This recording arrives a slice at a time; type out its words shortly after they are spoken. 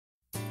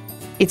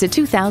It's a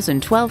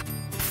 2012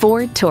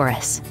 Ford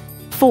Taurus.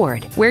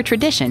 Ford, where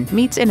tradition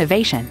meets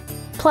innovation.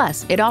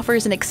 Plus, it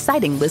offers an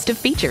exciting list of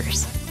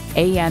features: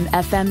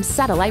 AM/FM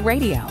satellite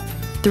radio,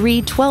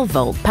 3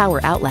 12-volt power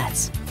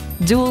outlets,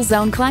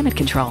 dual-zone climate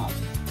control,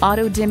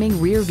 auto-dimming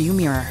rear-view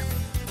mirror,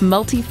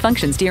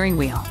 multi-function steering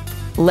wheel,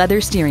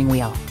 leather steering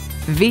wheel,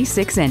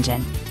 V6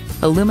 engine,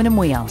 aluminum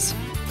wheels,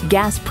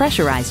 gas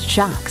pressurized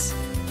shocks,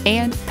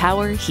 and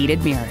power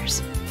heated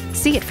mirrors.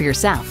 See it for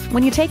yourself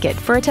when you take it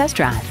for a test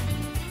drive.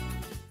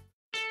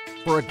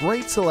 For a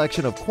great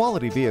selection of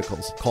quality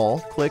vehicles, call,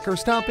 click, or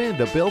stop in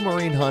to Bill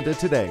Marine Honda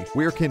today.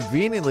 We're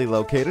conveniently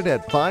located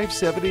at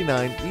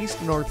 579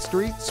 East North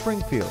Street,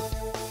 Springfield.